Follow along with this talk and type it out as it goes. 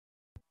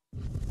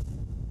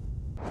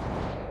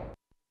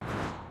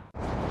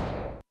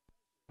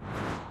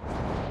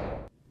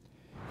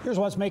Here's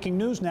what's making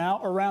news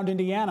now around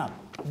Indiana.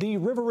 The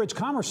River Ridge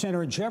Commerce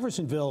Center in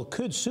Jeffersonville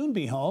could soon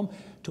be home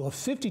to a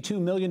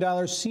 $52 million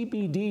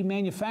CBD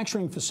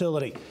manufacturing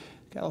facility.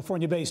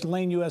 California-based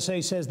Lane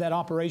USA says that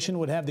operation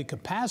would have the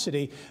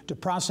capacity to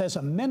process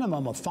a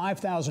minimum of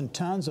 5,000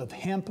 tons of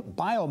hemp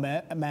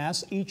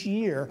biomass each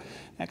year.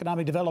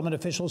 Economic development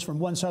officials from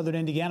One Southern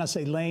Indiana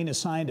say Lane has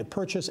signed a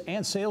purchase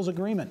and sales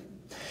agreement.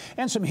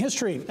 And some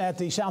history at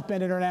the South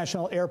Bend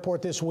International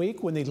Airport this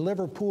week when the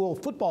Liverpool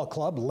Football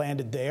Club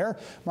landed there,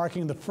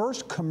 marking the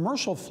first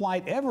commercial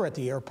flight ever at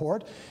the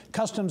airport.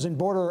 Customs and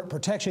Border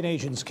Protection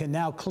agents can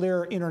now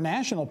clear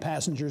international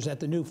passengers at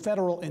the new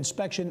Federal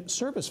Inspection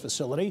Service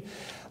facility.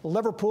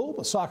 Liverpool,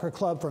 a soccer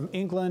club from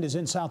England, is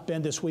in South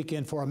Bend this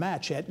weekend for a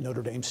match at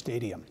Notre Dame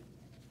Stadium.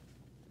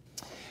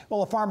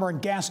 Well, a farmer in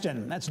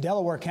Gaston, that's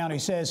Delaware County,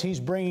 says he's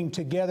bringing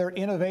together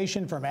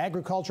innovation from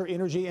agriculture,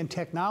 energy, and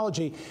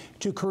technology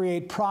to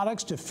create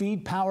products to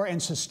feed, power, and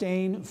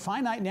sustain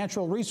finite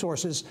natural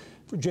resources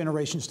for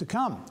generations to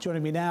come.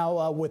 Joining me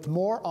now with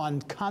more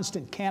on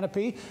Constant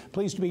Canopy,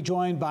 pleased to be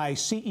joined by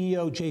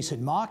CEO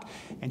Jason Mock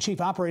and Chief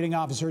Operating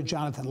Officer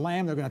Jonathan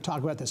Lamb. They're going to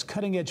talk about this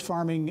cutting-edge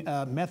farming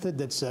method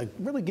that's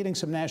really getting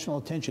some national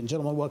attention.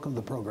 Gentlemen, welcome to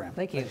the program.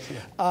 Thank you.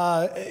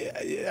 I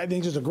think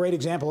this is a great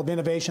example of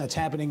innovation that's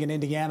happening in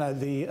Indiana.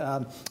 The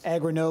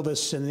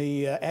Agrinovus and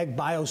the Ag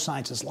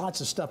Biosciences,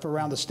 lots of stuff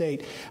around the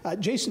state.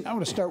 Jason, I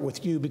want to start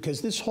with you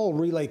because this whole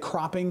relay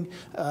cropping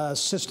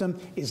system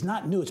is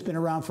not new. It's been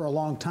around for a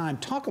long time.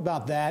 Talk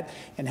about that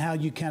and how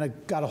you kind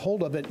of got a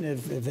hold of it and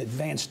have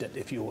advanced it,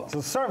 if you will. So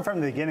starting from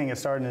the beginning, it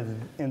started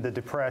in the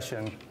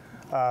Depression.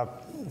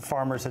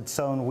 Farmers had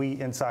sown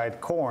wheat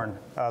inside corn.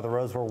 The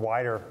rows were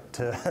wider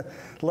to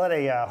let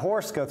a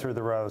horse go through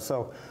the rows.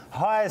 So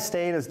Ohio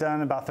State has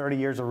done about 30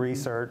 years of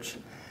research.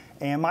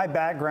 And my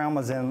background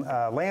was in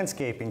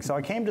landscaping. So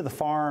I came to the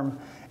farm,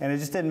 and it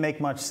just didn't make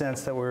much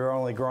sense that we were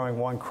only growing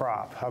one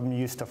crop. I'm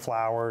used to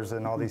flowers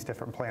and all these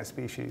different plant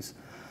species.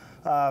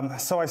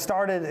 So I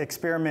started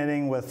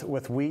experimenting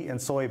with wheat and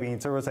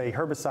soybeans. There was a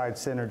herbicide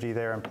synergy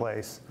there in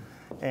place.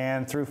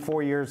 And through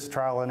 4 years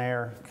trial and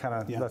error,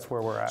 that's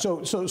where we're at.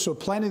 So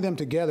planting them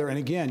together, and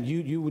again,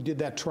 you did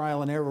that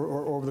trial and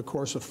error over the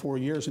course of 4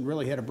 years and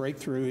really had a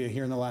breakthrough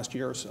here in the last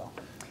year or so.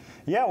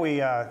 Yeah,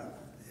 we,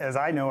 as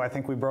I know, I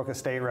think we broke a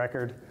state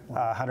record,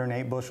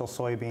 108 bushel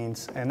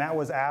soybeans, and that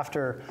was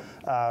after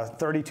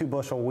 32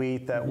 bushel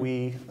wheat that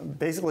we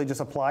basically just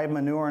applied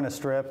manure in a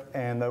strip,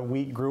 and the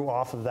wheat grew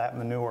off of that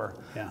manure.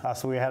 Yeah.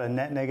 So we had a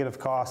net negative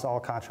cost, all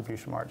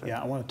contribution margin.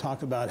 Yeah, I want to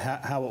talk about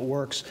how it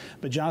works.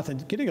 But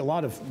Jonathan, getting a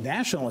lot of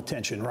national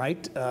attention,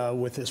 right,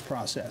 with this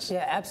process.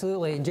 Yeah,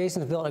 absolutely.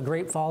 Jason's built a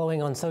great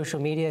following on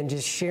social media and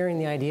just sharing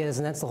the ideas,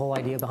 and that's the whole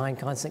idea behind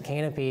Constant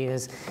Canopy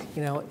is,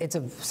 you know, it's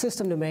a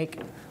system to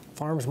make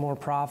farms more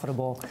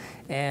profitable,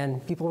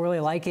 and people really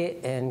like it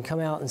and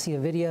come out and see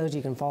the videos.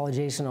 You can follow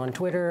Jason on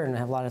Twitter and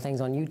have a lot of things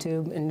on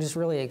YouTube, and just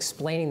really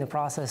explaining the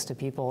process to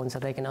people and so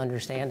they can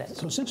understand it.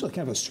 So essentially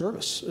kind of a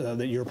service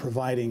that you're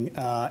providing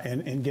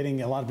and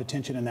getting a lot of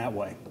attention in that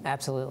way.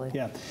 Absolutely.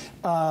 Yeah.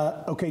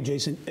 Okay,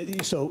 Jason,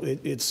 so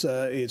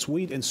it's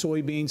wheat and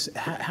soybeans.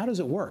 How does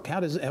it work?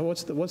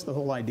 What's the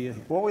whole idea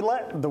here? Well, we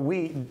let the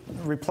wheat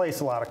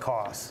replace a lot of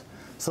costs.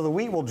 So the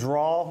wheat will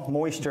draw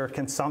moisture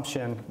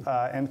consumption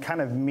and kind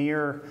of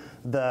mirror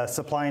the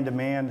supply and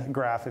demand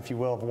graph, if you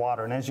will, of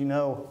water. And as you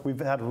know, we've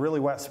had a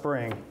really wet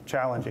spring,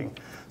 challenging.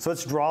 So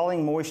it's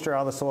drawing moisture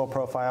out of the soil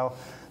profile.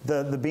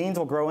 The beans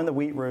will grow in the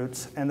wheat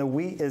roots, and the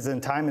wheat is in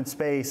time and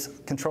space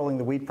controlling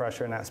the weed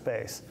pressure in that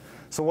space.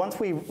 So once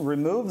we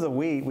remove the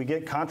wheat, we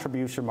get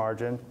contribution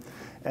margin,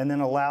 and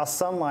then allow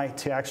sunlight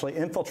to actually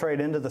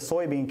infiltrate into the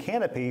soybean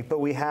canopy, but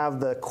we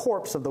have the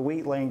corpse of the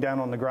wheat laying down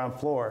on the ground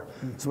floor.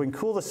 So we can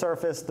cool the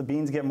surface, the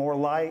beans get more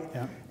light,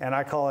 and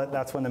I call it,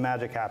 that's when the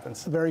magic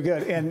happens. Very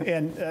good.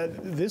 And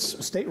this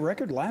state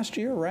record last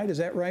year, right? Is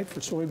that right for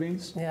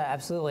soybeans? Yeah,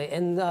 absolutely.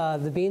 And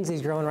the beans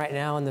he's growing right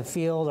now in the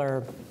field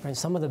are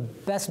some of the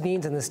best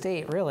beans in the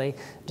state, really,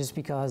 just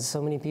because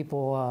so many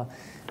people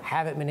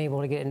haven't been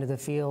able to get into the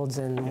fields,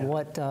 and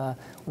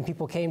when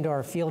people came to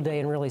our field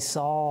day and really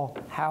saw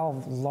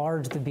how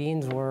large the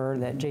beans were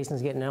that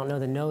Jason's getting, I don't know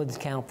the nodes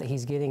count that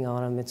he's getting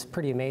on them, it's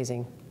pretty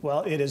amazing.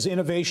 Well, it is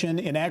innovation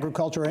in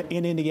agriculture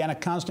in Indiana,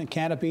 Constant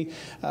Canopy.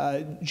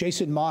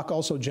 Jason Mock,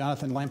 also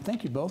Jonathan Lamb,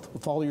 thank you both.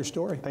 We'll follow your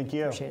story. Thank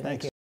you. Appreciate it. Thanks.